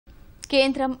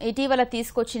కేంద్రం ఇటీవల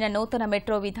తీసుకొచ్చిన నూతన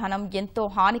మెట్రో విధానం ఎంతో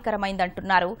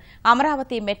హానికరమైందంటున్నారు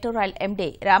Amaravati metro rail MD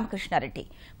Ramakrishna Reddy.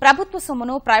 ప్రభుత్వ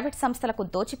సొమ్మును ప్రైవేట్ సంస్థలకు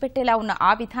దోచిపెట్టేలా ఉన్న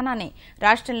ఆ విధానాన్ని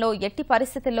రాష్ట్రంలో ఎట్టి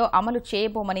పరిస్థితుల్లో అమలు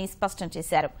చేయబోమని స్పష్టం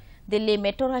చేశారు. ఢిల్లీ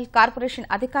మెట్రో రైల్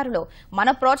కార్పొరేషన్ అధికారులు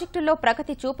మన ప్రాజెక్టుల్లో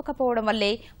ప్రగతి చూపకపోవడం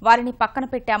వల్లే వారిని పక్కన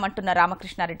పెట్టామంటున్న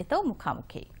రామకృష్ణారెడ్డితో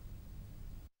ముఖాముఖి.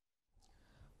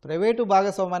 ప్రైవేటు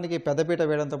భాగస్వామ్యానికి పెద్దపీట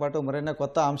వేయడంతో పాటు మరిన్ని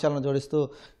కొత్త అంశాలను జోడిస్తూ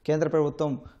కేంద్ర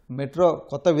ప్రభుత్వం మెట్రో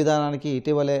కొత్త విధానానికి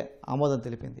ఇటీవలే ఆమోదం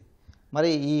తెలిపింది.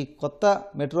 మరి ఈ కొత్త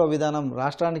మెట్రో విధానం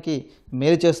రాష్ట్రానికి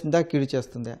మేలు చేస్తుందా, కీడు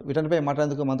చేస్తుందా? వీటనిపై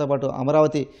మాట్లాడేందుకు మనతో పాటు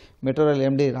Amaravati metro rail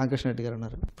MD Ramakrishna Reddy గారు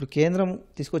ఉన్నారు. ఇప్పుడు కేంద్రం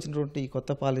తీసుకొచ్చినటువంటి ఈ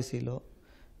కొత్త పాలసీలో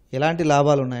ఎలాంటి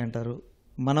లాభాలు ఉన్నాయంటారు?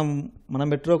 మన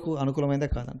మెట్రోకు అనుకూలమైందే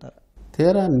కాదంటారు?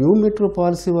 తీరా న్యూ మెట్రో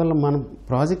పాలసీ వల్ల మన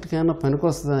ప్రాజెక్ట్కి ఏమైనా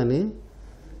పనికొస్తుందా అని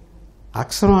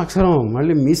అక్షరం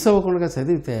మళ్ళీ మిస్ అవ్వకుండా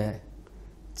చదివితే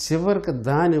చివరికి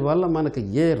దానివల్ల మనకి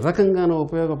ఏ రకంగానూ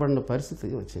ఉపయోగపడిన పరిస్థితి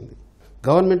వచ్చింది.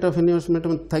 గవర్నమెంట్ ఆఫ్ ఇన్వెస్ట్మెంట్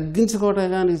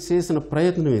తగ్గించుకోవడానికి చేసిన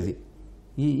ప్రయత్నం ఇది.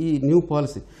 ఈ న్యూ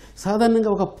పాలసీ సాధారణంగా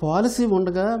ఒక పాలసీ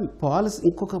ఉండగా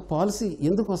ఇంకొక పాలసీ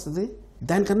ఎందుకు వస్తుంది?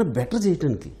 దానికన్నా బెటర్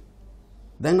చేయటానికి,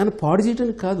 దానికన్నా పాడు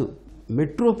చేయడానికి కాదు.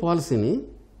 మెట్రో పాలసీని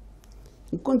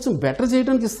ఇంకొంచెం బెటర్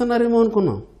చేయడానికి ఇస్తున్నారేమో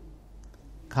అనుకున్నాం.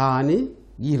 కానీ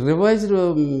ఈ రివైజ్డ్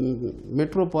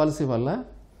మెట్రో పాలసీ వల్ల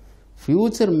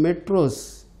ఫ్యూచర్ మెట్రోస్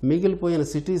మిగిలిపోయిన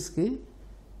సిటీస్కి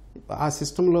ఆ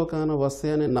సిస్టంలో కానీ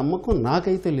వస్తాయనే నమ్మకం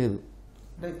నాకైతే లేదు.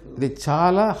 ఇది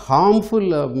చాలా హార్మ్ఫుల్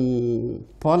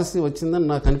పాలసీ వచ్చిందని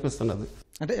నాకు అనిపిస్తున్నది.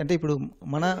 అంటే ఇప్పుడు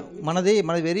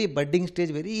మనది very budding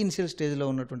stage, very initial స్టేజ్లో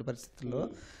ఉన్నటువంటి పరిస్థితుల్లో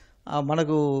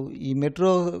మనకు ఈ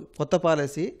మెట్రో కొత్త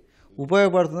పాలసీ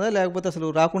ఉపయోగపడుతుందా, లేకపోతే అసలు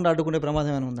రాకుండా అడ్డుకునే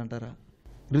ప్రమాదం ఏమైనా ఉందంటారా?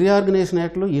 రీఆర్గనైజేషన్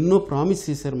యాక్ట్లో ఎన్నో ప్రామిస్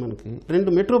చేశారు. మనకి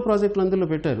 2 మెట్రో ప్రాజెక్టులు అందులో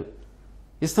పెట్టారు,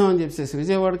 ఇస్తామని చెప్పేసి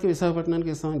విజయవాడకి విశాఖపట్నానికి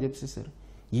ఇస్తామని చెప్పేసారు.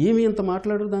 ఏమి ఇంత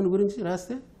మాట్లాడరు దాని గురించి?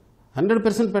 రాస్తే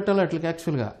 100% పెట్టాలి అట్లకి.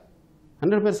 యాక్చువల్గా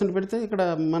 100% పెడితే ఇక్కడ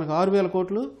మనకు 6,000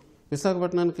 కోట్లు,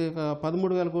 విశాఖపట్నానికి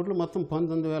 13,000 కోట్లు, మొత్తం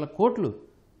 19,000 కోట్లు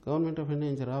గవర్నమెంట్ ఆఫ్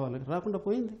ఇండియా నుంచి రావాలి. రాకుండా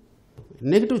పోయింది.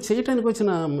 నెగిటివ్ చేయటానికి వచ్చిన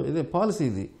ఇదే పాలసీ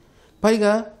ఇది.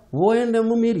 పైగా O&M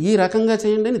మీరు ఈ రకంగా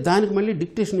చేయండి అని దానికి మళ్ళీ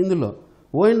డిక్టేషన్. ఇందులో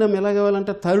O&M ఎలా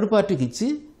కావాలంటే థర్డ్ పార్టీకి ఇచ్చి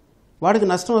వాడికి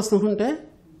నష్టం వస్తుంటే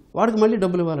వాడికి మళ్ళీ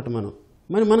డబ్బులు ఇవ్వాలట.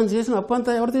 మనం చేసిన అప్పు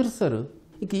అంతా ఎవరు తీరుస్తారు?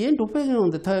 ఇంక ఏంటి ఉపయోగం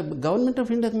ఉంది? గవర్నమెంట్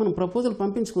ఆఫ్ ఇండియాకి మనం ప్రపోజల్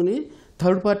పంపించుకుని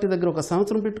థర్డ్ పార్టీ దగ్గర 1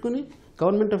 సంవత్సరం పెట్టుకుని,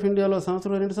 గవర్నమెంట్ ఆఫ్ ఇండియాలో 1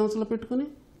 సంవత్సరం 2 సంవత్సరాలు పెట్టుకుని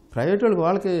ప్రైవేట్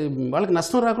వాళ్ళకి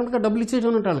నష్టం రాకుండా డబ్బులు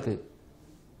ఇచ్చేయడం అంటే వాళ్ళకి.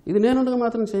 ఇది నేనుండగా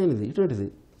మాత్రం చేయనిది ఇటువంటిది.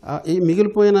 ఈ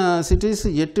మిగిలిపోయిన సిటీస్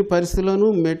ఎట్టి పరిస్థితుల్లోనూ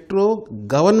మెట్రో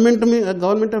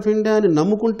గవర్నమెంట్ ఆఫ్ ఇండియా అని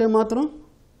నమ్ముకుంటే మాత్రం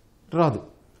రాదు.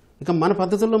 ఇక మన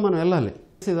పద్ధతుల్లో మనం వెళ్ళాలి.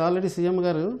 ఇది ఆల్రెడీ సీఎం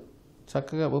గారు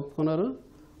చక్కగా ఒప్పుకున్నారు.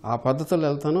 ఆ పద్ధతుల్లో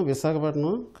వెళ్తాను.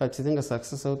 విశాఖపట్నం ఖచ్చితంగా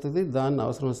సక్సెస్ అవుతుంది. దాన్ని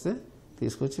అవసరం వస్తే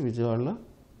తీసుకొచ్చి విజయవాడలో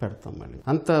పెడతాం. మళ్ళీ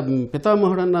అంత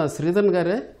పితామహుడన్న శ్రీధరన్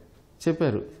గారే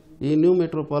చెప్పారు, ఈ న్యూ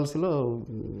మెట్రో పాలసీలో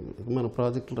మన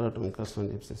ప్రాజెక్టులు రావడం కష్టం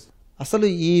అని చెప్పేసి. అసలు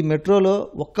ఈ మెట్రోలో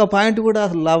ఒక్క పాయింట్ కూడా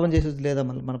అసలు లాభం చేసేది లేదా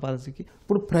మన పాలసీకి?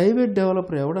 ఇప్పుడు ప్రైవేట్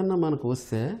డెవలపర్ ఎవడన్నా మనకు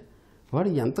వస్తే వాడు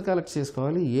ఎంత కలెక్ట్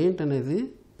చేసుకోవాలి ఏంటనేది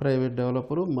ప్రైవేట్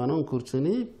డెవలపరు మనం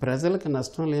కూర్చొని ప్రజలకు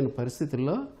నష్టం లేని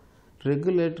పరిస్థితుల్లో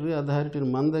రెగ్యులేటరీ అథారిటీని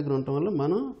మన దగ్గర ఉండటం వల్ల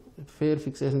మనం ఫేర్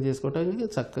ఫిక్సేషన్ చేసుకోవడానికి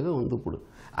చక్కగా ఉంది. ఇప్పుడు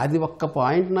అది ఒక్క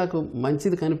పాయింట్ నాకు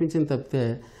మంచిది కనిపించింది తప్పితే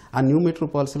ఆ న్యూ మెట్రో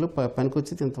పాలసీలో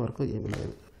పనికొచ్చేది ఇంతవరకు ఏమీ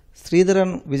లేదు.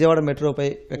 శ్రీధరన్ విజయవాడ మెట్రోపై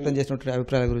వ్యక్తం చేసినటువంటి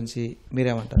అభిప్రాయాల గురించి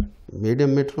మీరేమంటారు?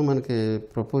 మీడియం మెట్రో మనకి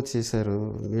ప్రపోజ్ చేశారు.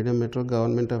 Medium metro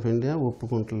government of India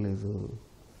ఒప్పుకుంటలేదు.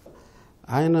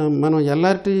 ఆయన మనం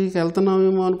ఎల్ఆర్టీకి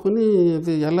వెళ్తున్నామేమో అనుకుని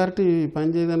ఎల్ఆర్టీ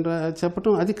పనిచేయదని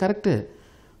చెప్పటం అది కరెక్టే.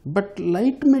 బట్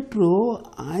లైట్ మెట్రో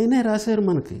ఆయనే రాశారు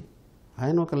మనకి.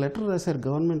 ఆయన ఒక లెటర్ రాశారు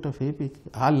గవర్నమెంట్ ఆఫ్ ఏపీకి.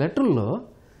 ఆ లెటర్లో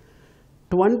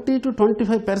 20 to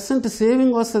 25%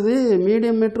 సేవింగ్ వస్తుంది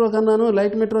మీడియం మెట్రో కన్నాను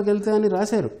లైట్ మెట్రోకి వెళ్తే అని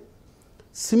రాశారు.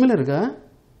 సిమిలర్గా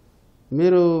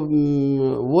మీరు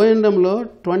O&Mలో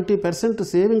 20%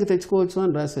 సేవింగ్ తెచ్చుకోవచ్చు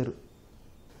అని రాశారు.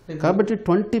 కాబట్టి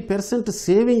 20%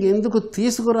 సేవింగ్ ఎందుకు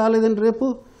తీసుకురాలేదని రేపు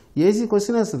ఏజీ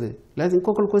క్వశ్చన్ వేస్తుంది, లేదా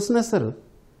ఇంకొకరు క్వశ్చన్ వేస్తారు.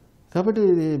 కాబట్టి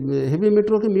హెవీ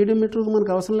మెట్రోకి మీడియం మెట్రోకి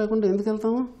మనకు అవసరం లేకుండా ఎందుకు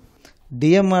వెళ్తాము?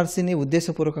 డిఎంఆర్సీని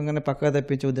ఉద్దేశపూర్వకంగానే పక్కగా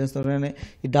తప్పించే ఉద్దేశంతోనే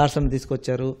ఈ డార్స్ని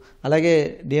తీసుకొచ్చారు. అలాగే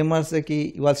డిఎంఆర్సీకి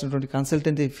ఇవ్వాల్సినటువంటి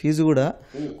కన్సల్టెన్సీ ఫీజు కూడా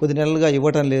కొద్ది నెలలుగా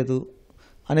ఇవ్వటం లేదు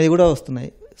అనేది కూడా వస్తున్నాయి.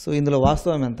 సో ఇందులో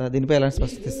వాస్తవం ఎంత? దీనిపై ఎలాంటి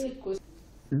స్పష్టత?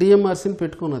 డిఎంఆర్సీని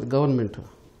పెట్టుకున్నది గవర్నమెంట్.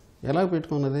 ఎలా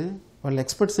పెట్టుకున్నది? వాళ్ళు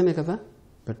ఎక్స్పర్ట్స్ అనే కదా.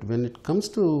 But when it comes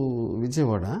to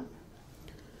Vijayawada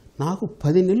నాకు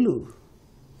 10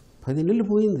 నెలలు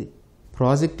పోయింది.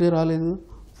 ప్రాజెక్టే రాలేదు,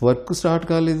 వర్క్ స్టార్ట్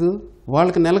కాలేదు,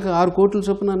 వాళ్ళకి నెలకు 6 కోట్ల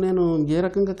చొప్పున నేను ఏ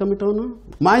రకంగా కమిట్ అవును?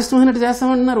 మా ఇష్టమైనట్టు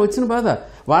చేస్తామంటున్నారు. వచ్చిన బాధ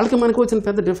వాళ్ళకి మనకు వచ్చిన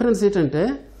పెద్ద డిఫరెన్స్ ఏంటంటే,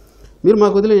 మీరు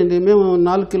మాకు వదిలేయండి, మేము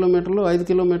 4 కిలోమీటర్లు 5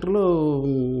 కిలోమీటర్లు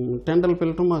టెండర్లు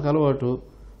పిల్లటం మాకు అలవాటు,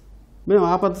 మేము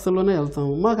ఆ పద్ధతిలోనే వెళ్తాం.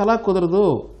 మాకు అలా కుదరదు.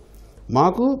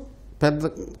 మాకు పెద్ద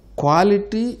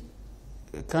క్వాలిటీ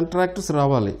కాంట్రాక్టర్స్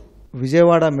రావాలి.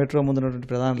 విజయవాడ మెట్రో ముందున్నటువంటి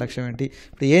ప్రధాన లక్ష్యం ఏంటి?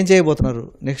 ఇప్పుడు ఏం చేయబోతున్నారు?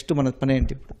 నెక్స్ట్ మన పని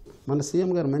ఏంటి? ఇప్పుడు మన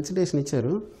సీఎం గారు మంచి డేషన్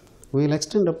ఇచ్చారు. Wheel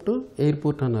extend up to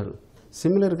airport అన్నారు.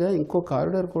 సిమిలర్గా ఇంకో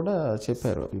కారిడార్ కూడా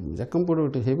చెప్పారు. జక్కంపూడి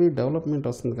ఒకటి హెవీ డెవలప్మెంట్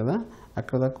వస్తుంది కదా,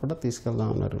 అక్కడ దాకా కూడా తీసుకెళ్దాం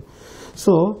అన్నారు.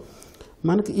 సో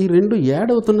మనకి ఈ 2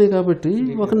 యాడ్ అవుతున్నాయి కాబట్టి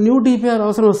ఒక న్యూ డిపిఆర్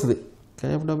అవసరం వస్తుంది.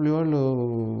 కేఎఫ్డబ్ల్యూ వాళ్ళు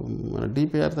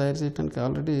డిపిఆర్ తయారు చేయడానికి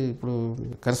ఆల్రెడీ ఇప్పుడు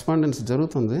కరెస్పాండెన్స్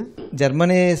జరుగుతుంది.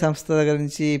 జర్మనీ సంస్థ దగ్గర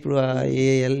నుంచి ఇప్పుడు ఈ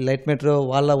లైట్ మెట్రో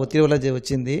వాళ్ళ ఒత్తిడి వల్ల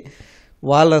వచ్చింది.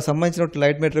 వాళ్ళ సంబంధించిన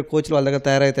లైట్ మెట్రో కోచ్లు వాళ్ళ దగ్గర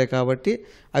తయారవుతాయి కాబట్టి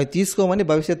అవి తీసుకోమని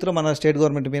భవిష్యత్తులో మన స్టేట్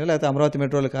గవర్నమెంట్ మీద లేకపోతే అమరావతి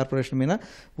మెట్రో కార్పొరేషన్ మీద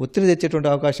ఒత్తిడి తెచ్చేటువంటి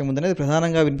అవకాశం ఉందనేది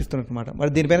ప్రధానంగా వినిపిస్తున్నమాట. మరి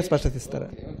దీనిపైన స్పష్టత ఇస్తారా?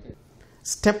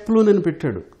 స్టెప్లో నేను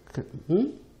పెట్టాడు,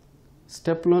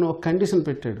 స్టెప్లోనే ఒక కండిషన్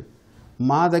పెట్టాడు.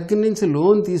 మా దగ్గర నుంచి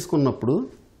లోన్ తీసుకున్నప్పుడు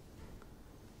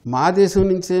మా దేశం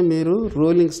నుంచే మీరు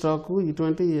రోలింగ్ స్టాకు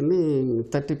ఇటువంటివన్నీ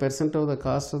 30% of the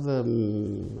cost of the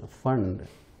fund,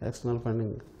 external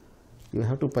funding you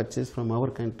have to purchase from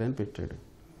our country అని పెట్టాడు.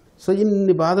 సో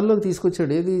ఇన్ని బాధల్లోకి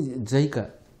తీసుకొచ్చాడు ఏది జైకా.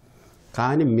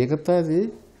 కానీ మిగతాది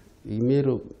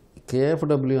మీరు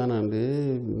కేఎఫ్డబ్ల్యూ అనండి,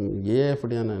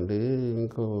 ఏఎఫ్డి అనండి,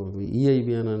 ఇంకో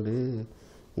ఈఐబి అనండి,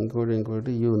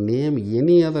 ఇంకోటి you name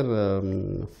any other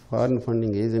foreign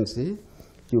funding agency,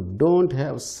 you don't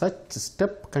have such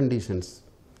step conditions.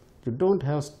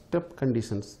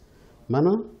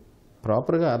 మనం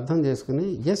ప్రాపర్గా అర్థం చేసుకుని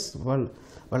ఎస్ వాళ్ళ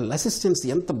అసిస్టెన్స్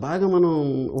ఎంత బాగా మనం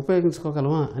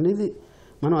ఉపయోగించుకోగలమా అనేది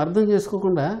మనం అర్థం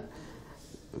చేసుకోకుండా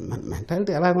మన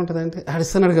మెంటాలిటీ ఎలాగుంటుందంటే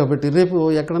ఆడిస్తున్నాడు కాబట్టి రేపు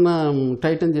ఎక్కడన్నా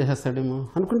టైటన్ చేసేస్తాడేమో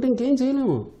అనుకుంటే ఇంకేం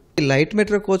చేయలేము. లైట్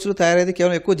మెట్రో కోచ్లు తయారైతే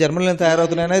కేవలం ఎక్కువ జర్మనీలో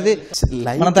తయారవుతున్నాయి అనేది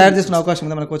మనం తయారు చేసిన అవకాశం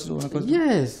ఉంది మన కోచ్లు.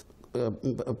 ఎస్,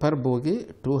 పర్ బోగి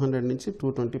 200 నుంచి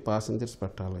 220 passengers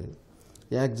పెట్టాలి.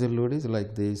 Axle load is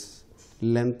like this,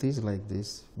 length is like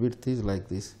this, width is like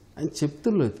this అని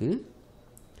చెప్తుల్లోకి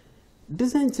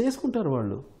డిజైన్ చేసుకుంటారు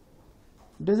వాళ్ళు.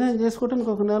 డిజైన్ చేసుకోవడానికి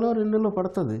 1 నెల 2 నెలలు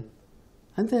పడుతుంది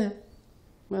అంతే,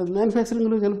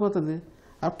 మ్యానుఫ్యాక్చరింగ్లోకి వెళ్ళిపోతుంది.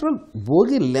 ఆఫ్టర్ ఆల్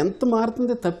బోగి లెంత్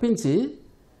మారుతుంది తప్పించి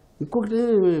ఇంకొకటి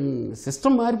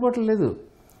సిస్టమ్ మారిపోవట్లేదు.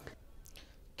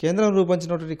 కేంద్రం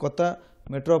రూపొందించినటువంటి కొత్త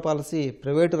మెట్రో పాలసీ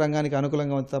ప్రైవేటు రంగానికి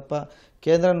అనుకూలంగా ఉంది తప్ప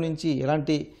కేంద్రం నుంచి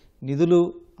ఎలాంటి నిధులు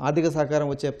ఆర్థిక సహకారం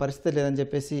వచ్చే పరిస్థితి లేదని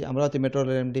చెప్పేసి అమరావతి మెట్రో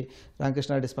ఎండీ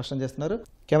రామకృష్ణారెడ్డి స్పష్టం చేస్తున్నారు.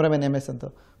 Cameraman ఎంఎస్ఎన్తో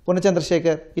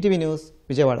Purnachandrasekhar, ETV news,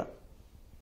 Vijayawada.